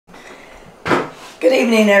Good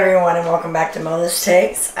evening, everyone, and welcome back to Mona's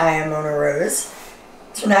Takes. I am Mona Rose.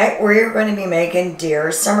 Tonight we're going to be making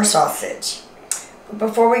deer summer sausage. But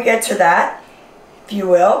before we get to that, if you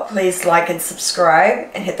will, please like and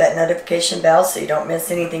subscribe and hit that notification bell so you don't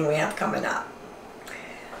miss anything we have coming up.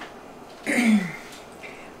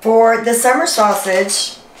 For the summer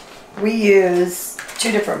sausage, we use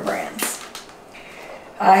two different brands.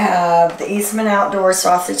 I have the Eastman Outdoor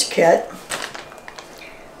Sausage Kit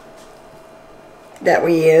that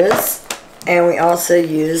we use, and we also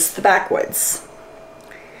use the Backwoods.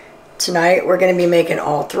 Tonight we're going to be making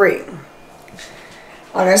all three.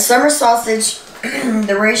 On our summer sausage,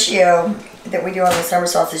 the ratio that we do on the summer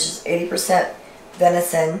sausage is 80%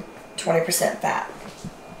 venison, 20% fat.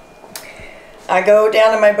 I go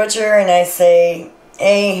down to my butcher and I say,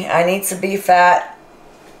 hey, I need some beef fat.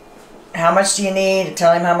 How much do you need? I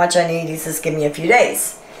tell him how much I need. He says, give me a few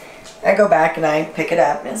days. I go back and I pick it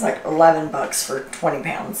up, and it's like 11 bucks for 20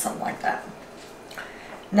 pounds, something like that.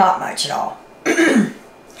 Not much at all.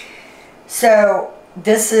 So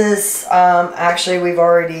this is, actually we've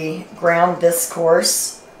already ground this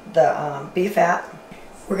coarse, the beef fat.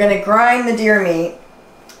 We're going to grind the deer meat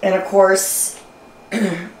in a coarse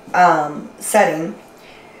setting,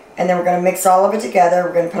 and then we're going to mix all of it together.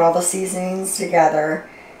 We're going to put all the seasonings together.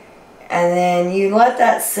 And then you let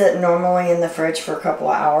that sit normally in the fridge for a couple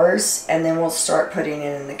of hours, and then we'll start putting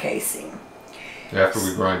it in the casing. After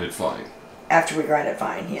we grind it fine. After we grind it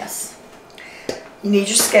fine, yes. You need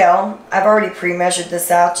your scale. I've already pre-measured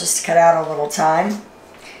this out just to cut out a little time.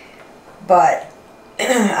 But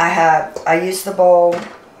I use the bowl,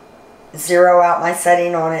 zero out my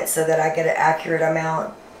setting on it so that I get an accurate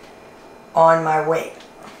amount on my weight.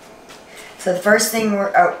 So the first thing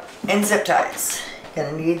and zip ties.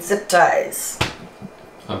 Gonna need zip ties.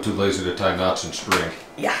 I'm too lazy to tie knots and string.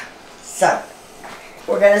 Yeah. So,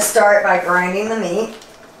 we're gonna start by grinding the meat.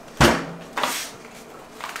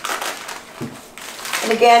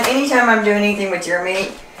 And again, anytime I'm doing anything with deer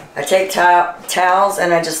meat, I take towels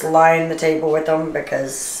and I just line the table with them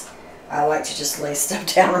because I like to just lay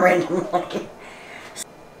stuff down randomly.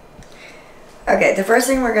 Okay, the first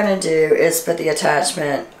thing we're gonna do is put the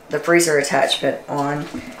attachment, the freezer attachment, on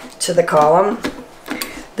to the column.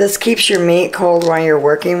 This keeps your meat cold while you're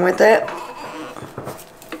working with it.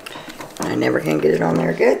 I never can get it on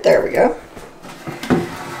there good. There we go.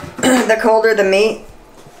 The colder the meat,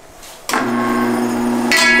 the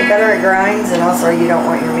better it grinds, and also you don't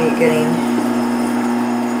want your meat getting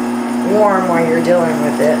warm while you're dealing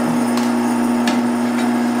with it.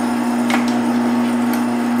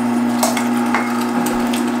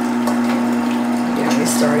 Again, we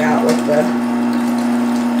start out with the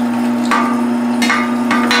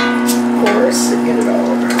and get it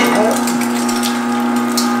all over up.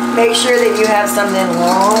 Make sure that you have something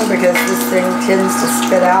long because this thing tends to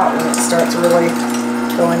spit out when it starts really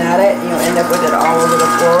going at it. You'll end up with it all over the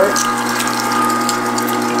floor.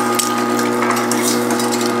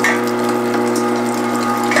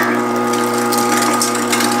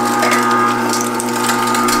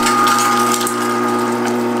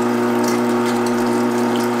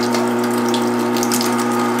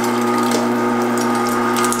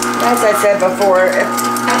 As I said before, if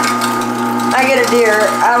I get a deer,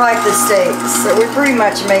 I like the steaks. So we pretty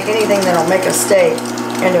much make anything that'll make a steak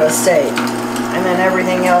into a steak. And then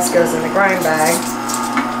everything else goes in the grind bag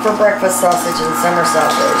for breakfast sausage and summer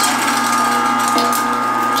sausage.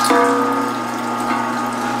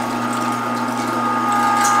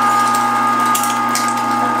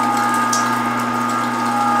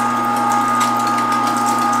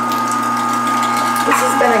 This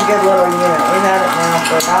has been a good little unit. We've had it now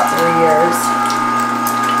for about 3 years.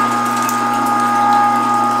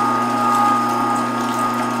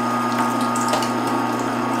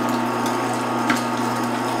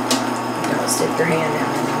 Don't stick your hand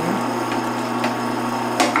down in there.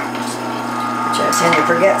 Which I tend to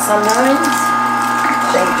forget sometimes.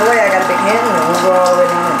 Thankfully I got a big hand and it won't go all the way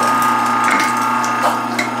down in there.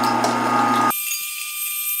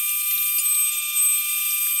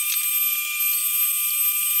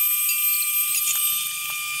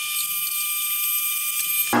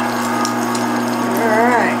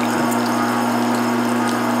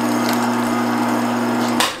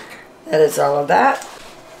 That is all of that.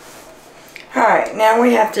 Alright, now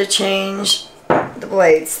we have to change the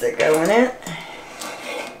blades that go in it.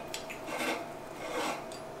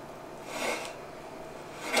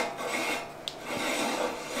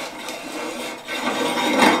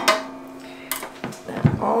 That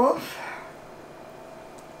off.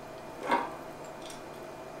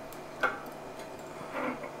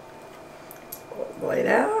 Pull the blade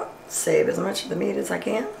out. Save as much of the meat as I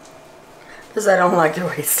can. because I don't like to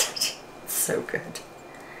waste it. It's so good.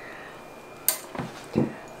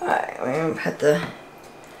 Alright, we're going to put the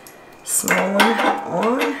small one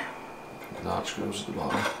on. Notch goes to the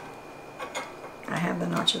bottom. I have the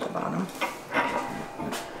notch at the bottom.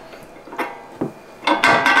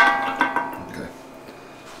 Okay.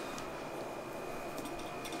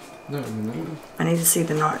 No. I need to see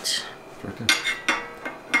the notch. It's right there.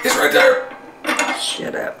 It's right there!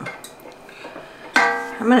 Shut up.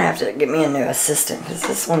 I'm going to have to get me a new assistant because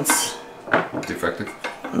this one's defective.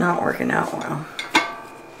 Not working out well.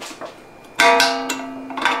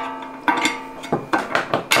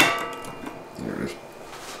 There it is.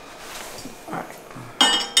 Alright.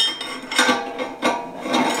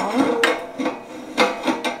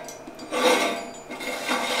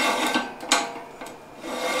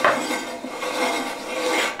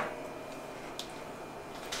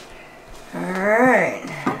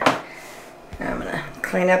 Alright. I'm going to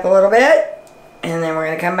clean up a little bit and then we're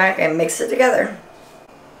going to come back and mix it together.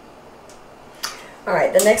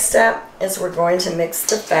 Alright, the next step is we're going to mix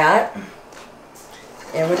the fat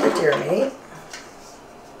in with the deer meat.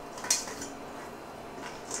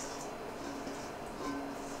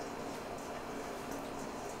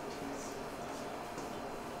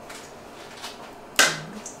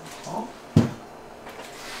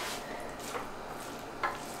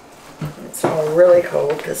 It's all really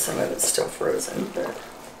cold because some of it's still frozen, but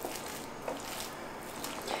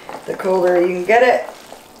the colder you can get it,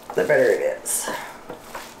 the better it is.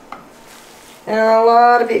 And a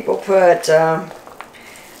lot of people put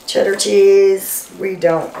cheddar cheese. We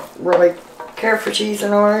don't really care for cheese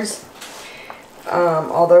in ours.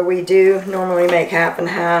 Although we do normally make half and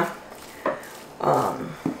half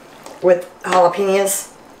with jalapenos.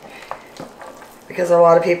 Because a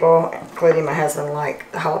lot of people, including my husband,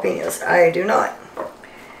 like the jalapenos. I do not.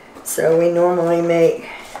 So we normally make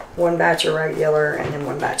one batch of regular and then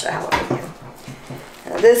one batch of jalapeno.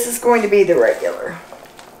 Now this is going to be the regular.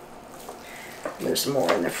 There's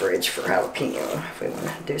more in the fridge for jalapeno if we want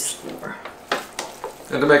to do some more.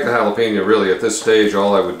 And to make the jalapeno, really, at this stage,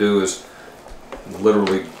 all I would do is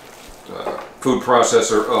literally food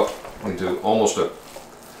processor up into almost a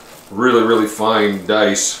really, really fine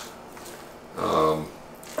dice. 2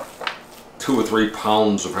 or 3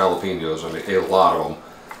 pounds of jalapenos. I mean, a lot of them.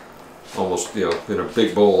 Almost, you know, in a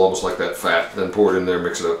big bowl, almost like that fat. Then pour it in there,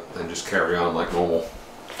 mix it up, and just carry on like normal.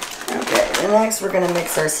 Okay, and next we're going to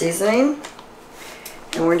mix our seasoning.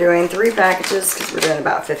 And we're doing 3 packages because we're doing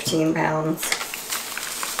about 15 pounds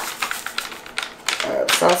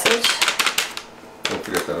of sausage. Don't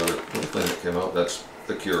forget that other little thing that came out. That's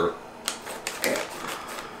the cure. Okay.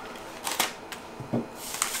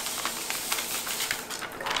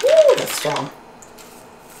 Woo, that's strong.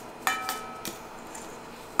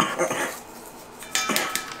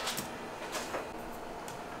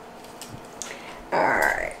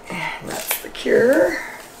 Alright, that's the cure.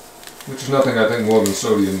 Which is nothing, I think, more than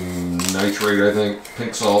sodium nitrate, I think.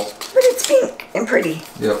 Pink salt. But it's pink and pretty.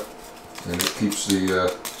 Yep. And it keeps the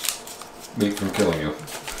meat from killing you.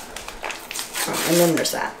 Oh, and then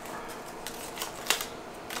there's that.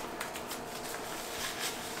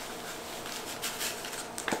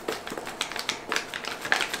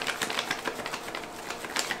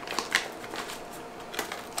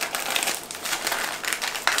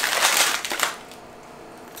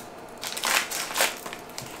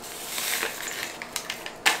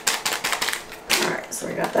 So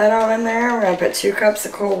we got that all in there. We're going to put 2 cups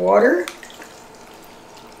of cold water.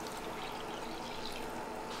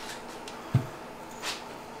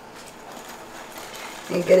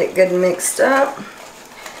 And get it good and mixed up.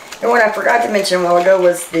 And what I forgot to mention a while ago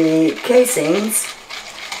was the casings.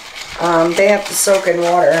 They have to soak in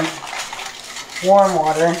water, warm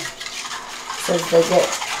water, so that they get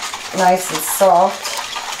nice and soft.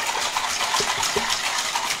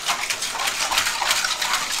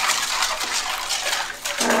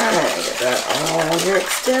 Get that all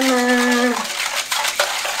mixed in there.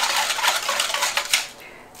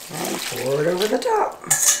 And pour it over the top.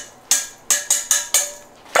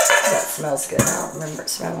 That smells good. I don't remember it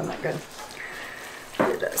smelling that good. But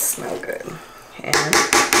it does smell good. And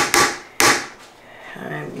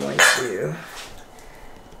I'm going to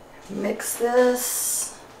mix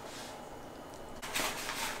this.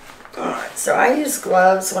 Alright, so I use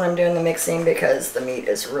gloves when I'm doing the mixing because the meat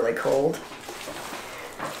is really cold.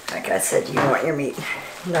 Like I said, you want your meat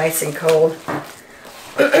nice and cold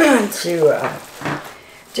to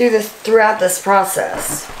do this throughout this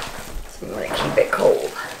process. So you want to keep it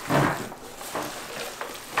cold.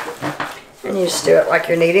 And you just do it like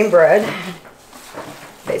you're kneading bread.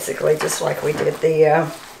 Basically just like we did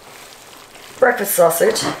the breakfast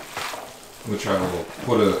sausage. which I will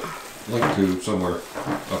put a link to somewhere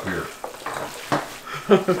up here.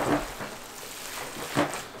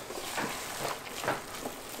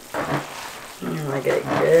 I get it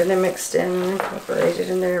good and mixed in, incorporated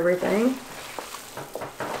into everything.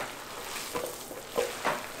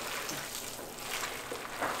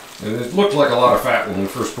 And it looked like a lot of fat when we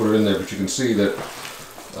first put it in there, but you can see that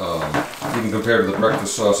even compared to the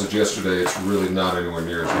breakfast sausage yesterday, it's really not anywhere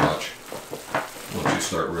near as much once you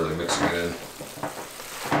start really mixing it in.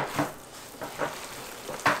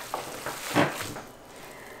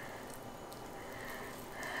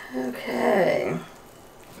 Okay.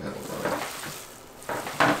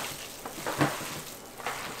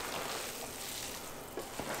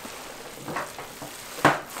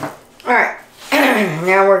 Alright,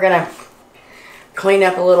 now we're going to clean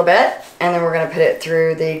up a little bit, and then we're going to put it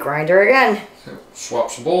through the grinder again.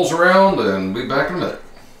 Swap some bowls around and be back in a minute.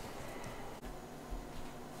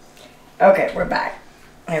 Okay, we're back.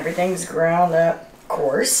 Everything's ground up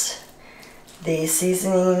coarse. The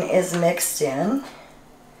seasoning is mixed in.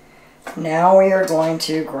 Now we are going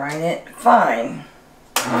to grind it fine.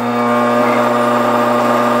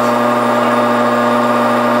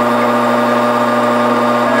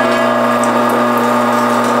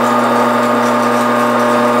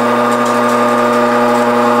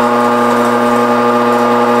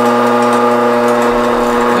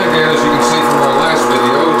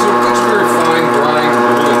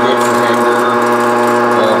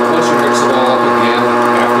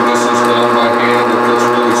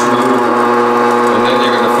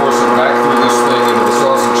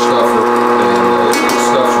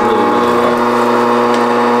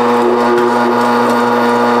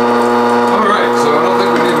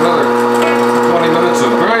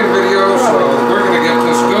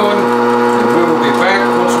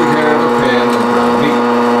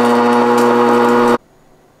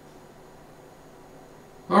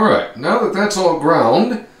 That's all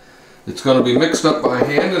ground. It's going to be mixed up by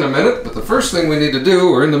hand in a minute, but the first thing we need to do,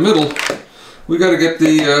 or in the middle, we got to get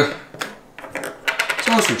the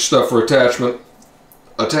sausage stuffer attachment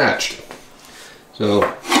attached.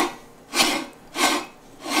 So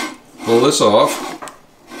pull this off.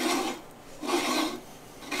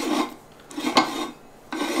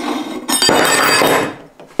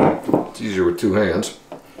 It's easier with two hands.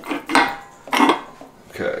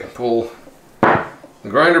 Okay, pull the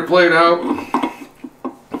grinder plate out.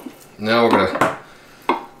 Now we're going to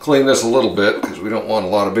clean this a little bit because we don't want a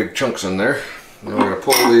lot of big chunks in there. Now we're going to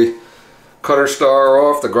pull the cutter star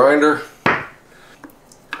off the grinder.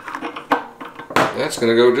 That's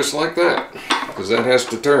going to go just like that because that has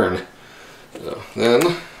to turn. So then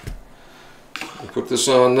we'll put this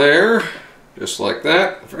on there just like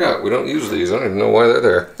that. I forgot we don't use these. I don't even know why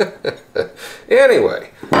they're there. Anyway,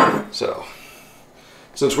 so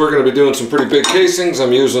since we're going to be doing some pretty big casings,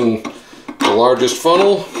 I'm using the largest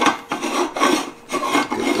funnel.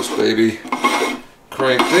 Get this baby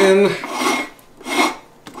cranked in.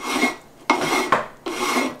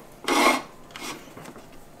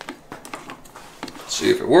 See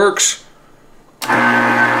if it works.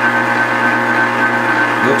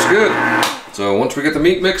 Looks good. So once we get the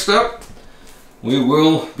meat mixed up, we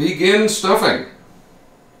will begin stuffing.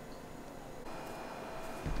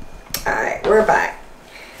 Alright, we're back.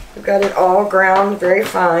 We've got it all ground very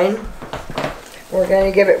fine. We're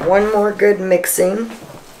going to give it one more good mixing.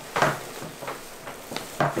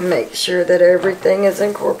 Make sure that everything is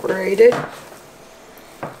incorporated.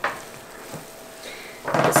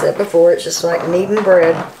 Like I said before, it's just like kneading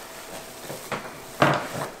bread.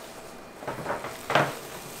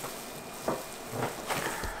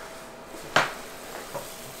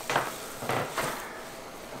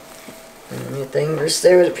 And your fingers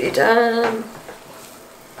stir it a few times.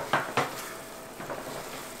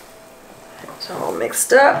 It's all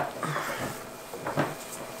mixed up.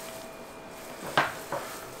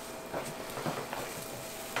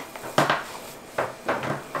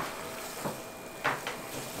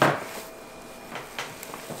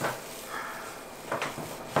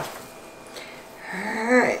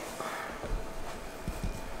 Alright.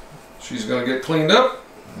 She's going to get cleaned up,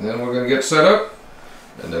 and then we're going to get set up,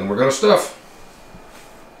 and then we're going to stuff.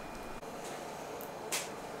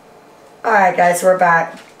 Alright guys, we're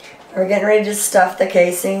back. We're getting ready to stuff the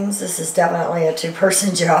casings. This is definitely a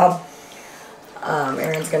two-person job.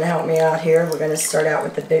 Erin's going to help me out here. We're going to start out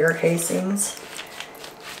with the bigger casings.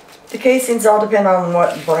 The casings all depend on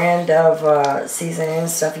what brand of seasoning and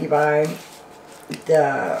stuff you buy.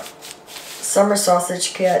 The summer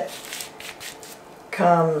sausage kit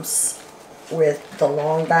comes with the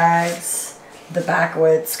long bags. The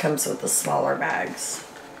backwoods comes with the smaller bags.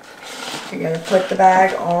 You're going to put the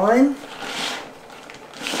bag on.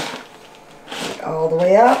 all the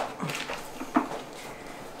way up.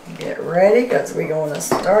 Get ready because we're going to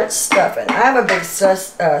start stuffing. I have a big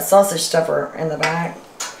sausage stuffer in the back.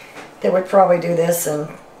 They would probably do this in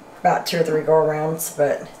about 2 or 3 go-arounds,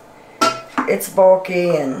 but it's bulky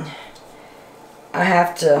and I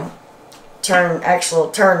have to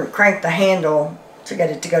crank the handle to get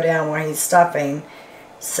it to go down while he's stuffing.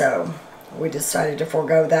 So we decided to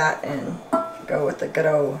forego that and go with the good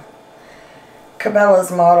old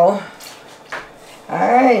Cabela's model.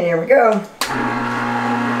 Alright, here we go.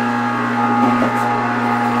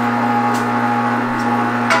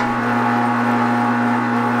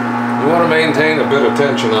 You want to maintain a bit of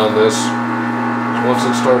tension on this. Once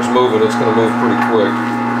it starts moving, it's going to move pretty quick.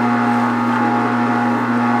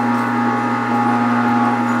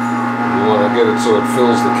 You want to get it so it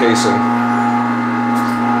fills the casing.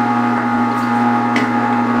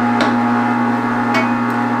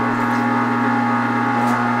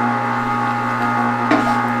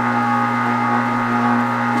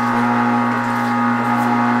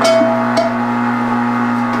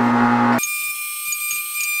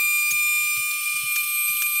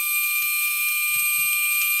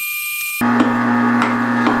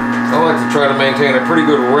 Try to maintain a pretty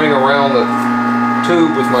good ring around the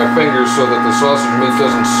tube with my fingers so that the sausage meat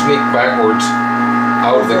doesn't sneak backwards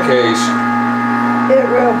out of the case. It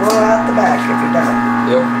will blow out the back if you don't.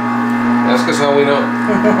 Yep. Ask us how we know.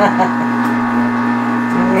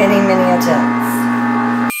 Many, many attempts.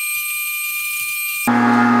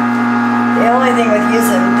 The only thing with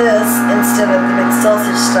using this instead of the big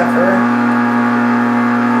sausage stuffer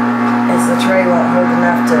is the tray won't hold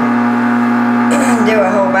enough to do a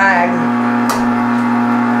whole bag.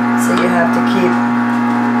 So you have to keep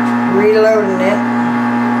reloading it.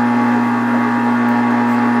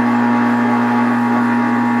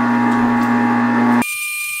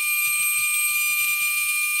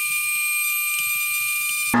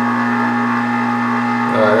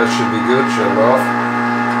 Alright, that should be good. Shut it off.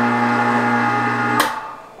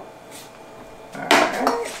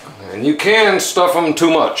 Alright. And you can stuff them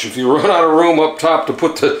too much. If you run out of room up top to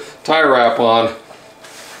put the tie wrap on,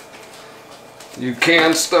 you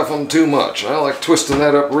can stuff them too much. I like twisting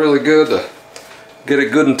that up really good to get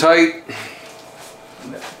it good and tight.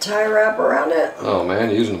 Tie wrap around it? Oh man,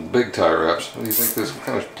 you're using big tie wraps. What do you think this, what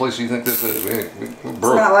kind of place do you think this is? We're broke. It's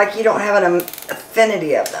not like you don't have an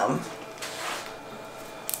affinity of them.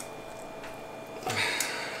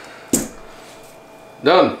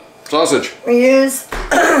 Done. Sausage. We use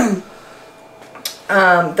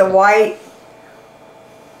the white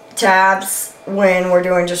tabs when we're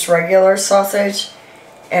doing just regular sausage,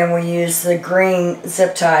 and we use the green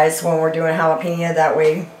zip ties when we're doing jalapeno. That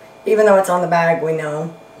way, even though it's on the bag, we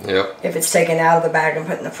know. Yep. If it's taken out of the bag and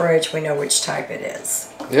put in the fridge, we know which type it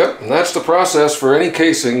is. Yep, and that's the process for any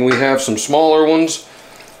casing. We have some smaller ones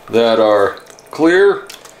that are clear.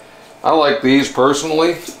 I like these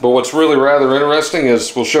personally, but what's really rather interesting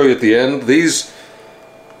is, we'll show you at the end, these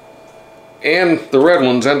and the red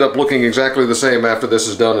ones end up looking exactly the same after this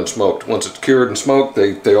is done and smoked. Once it's cured and smoked,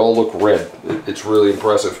 they all look red. It's really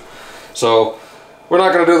impressive. So we're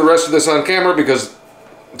not going to do the rest of this on camera because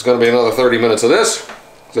it's going to be another 30 minutes of this.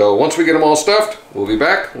 So once we get them all stuffed, we'll be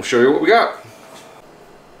back. We'll show you what we got.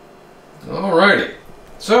 Alrighty.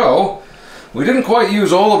 So we didn't quite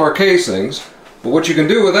use all of our casings, but what you can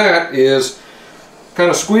do with that is kind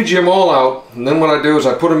of squeegee them all out, and then what I do is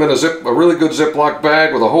I put them in a really good Ziploc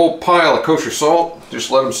bag with a whole pile of kosher salt. Just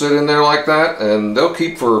let them sit in there like that, and they'll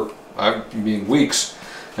keep for, I mean, weeks.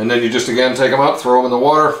 And then you just again take them out, throw them in the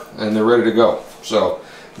water, and they're ready to go. So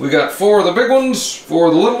we got 4 of the big ones, 4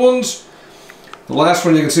 of the little ones. The last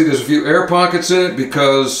one, you can see there's a few air pockets in it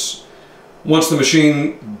because once the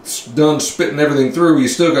machine's done spitting everything through, you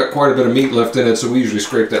still got quite a bit of meat left in it, so we usually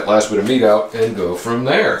scrape that last bit of meat out and go from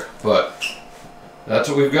there. But that's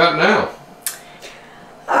what we've got now.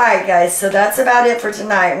 Alright guys, so that's about it for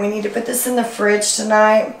tonight. We need to put this in the fridge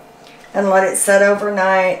tonight and let it set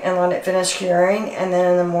overnight and let it finish curing, and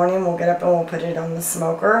then in the morning we'll get up and we'll put it on the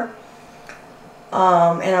smoker.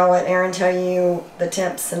 And I'll let Aaron tell you the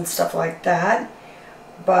temps and stuff like that.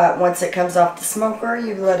 But once it comes off the smoker,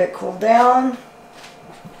 you let it cool down,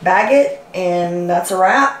 bag it, and that's a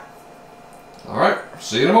wrap. Alright,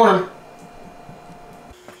 see you in the morning.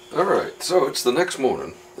 Alright, so it's the next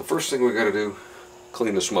morning. The first thing we got to do,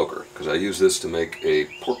 clean the smoker, because I use this to make a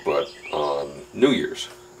pork butt on New Year's,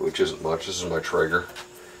 which isn't much. This is my Traeger.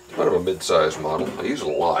 It's kind of a mid-sized model. I use it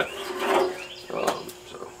a lot.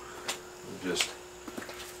 So just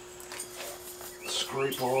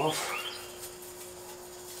scrape off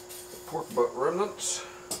the pork butt remnants.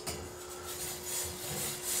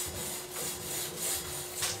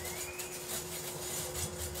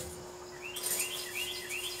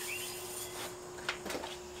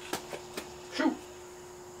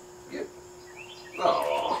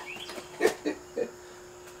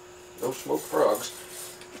 No smoked frogs.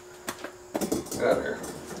 Get out of here.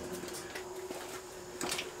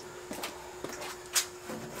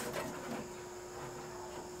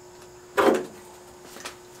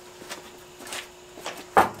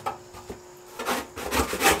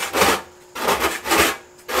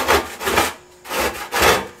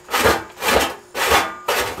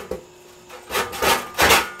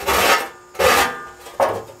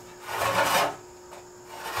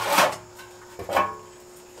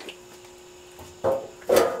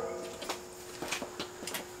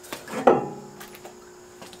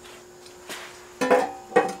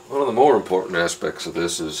 One of the more important aspects of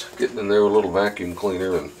this is getting in there with a little vacuum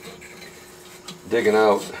cleaner and digging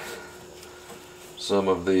out some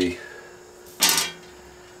of the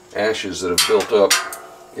ashes that have built up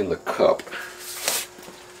in the cup.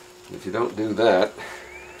 If you don't do that,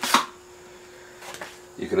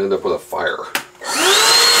 you can end up with a fire.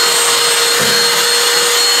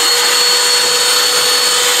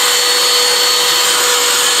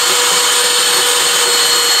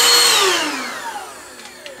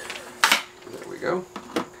 Go.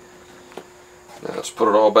 Now let's put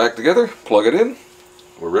it all back together, plug it in,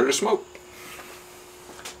 we're ready to smoke.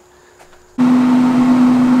 Alright,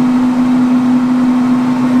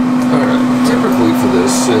 typically for this,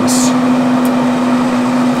 since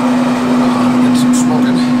get some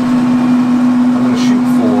smoking, I'm going to shoot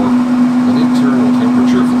for an internal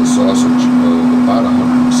temperature for the sausage of about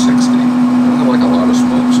 160. I don't like a lot of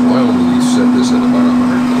smoke, so I only set this at about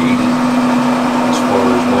 180 as far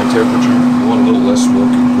as my temperature. If you want a little less smoke,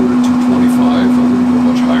 you can put it at 225. I wouldn't go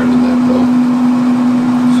much higher than that though.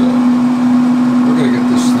 So we're going to get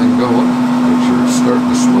this thing going, make sure it's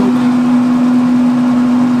starting to smoke,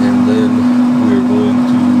 and then we're going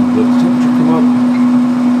to let the temperature come up,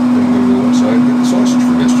 then we're going to go inside and get the sausage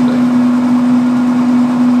from yesterday.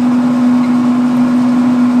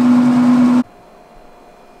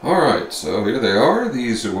 Alright, so here they are.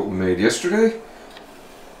 These are what we made yesterday.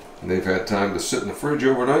 And they've had time to sit in the fridge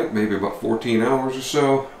overnight, maybe about 14 hours or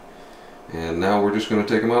so. And now we're just going to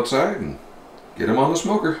take them outside and get them on the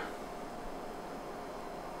smoker.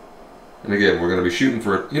 And again, we're going to be shooting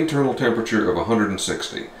for an internal temperature of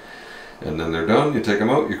 160. And then they're done, you take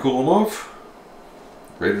them out, you cool them off,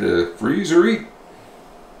 ready to freeze or eat.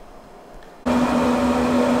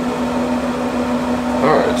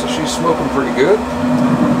 Alright, so she's smoking pretty good.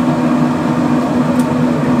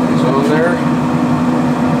 He's on there.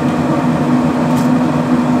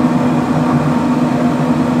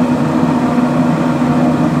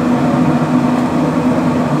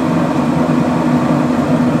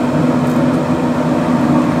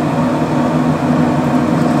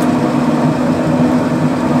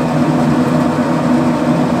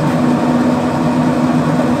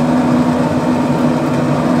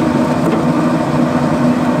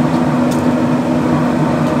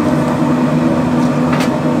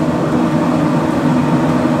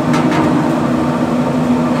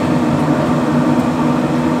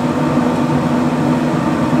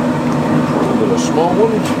 Small one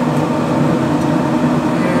and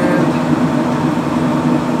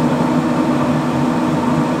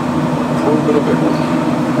a little bit of big one.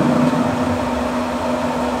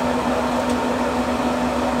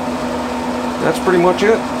 That's pretty much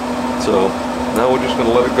it. So now we're just going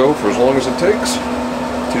to let it go for as long as it takes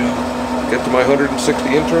to get to my 160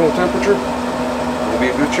 internal temperature. We'll be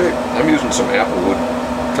in good shape. I'm using some applewood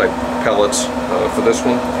type pellets for this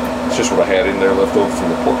one. It's just what I had in there left over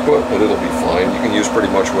from the pork butt, but it'll be fine. You can use pretty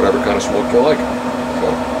much whatever kind of smoke you like.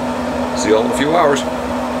 So, see you all in a few hours.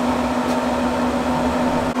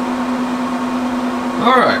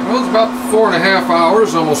 Alright, well it's about 4.5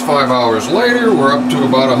 hours, almost 5 hours later. We're up to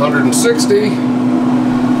about 160.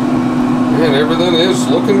 And everything is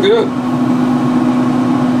looking good.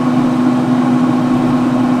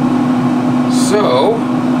 So,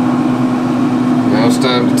 now it's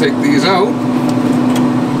time to take these out.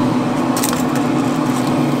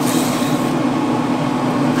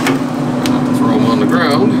 On the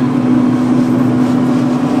ground.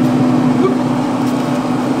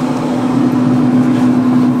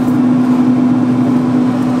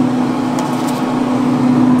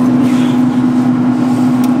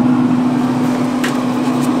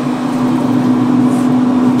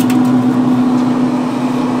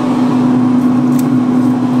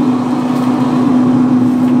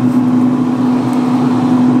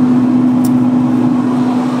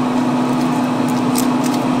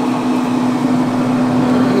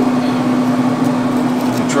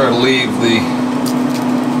 Try to leave the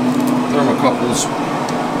thermocouples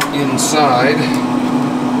inside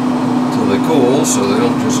until they cool so they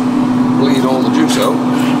don't just bleed all the juice out.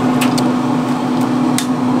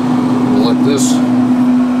 this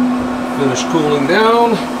finished cooling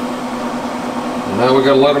down. And now we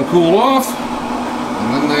got to let them cool off. And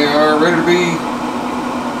then they are ready to be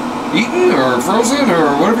eaten or frozen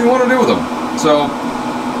or whatever you want to do with them. So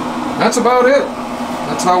that's about it.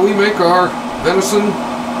 That's how we make our venison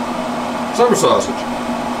summer sausage.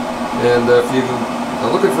 And if you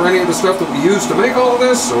are looking for any of the stuff that we use to make all of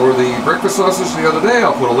this, or the breakfast sausage the other day,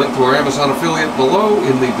 I'll put a link to our Amazon affiliate below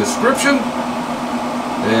in the description.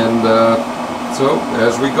 And so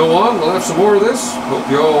as we go on, we'll have some more of this. Hope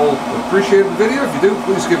you all appreciated the video. If you do,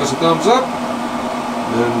 please give us a thumbs up.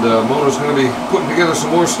 And Mona's going to be putting together some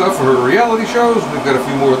more stuff for her reality shows. We've got a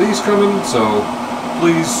few more of these coming, so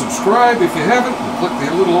please subscribe if you haven't, and click the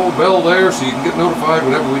little old bell there so you can get notified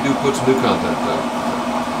whenever we do put some new content out.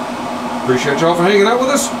 Appreciate y'all for hanging out with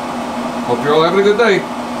us. Hope you're all having a good day.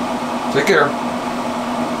 Take care.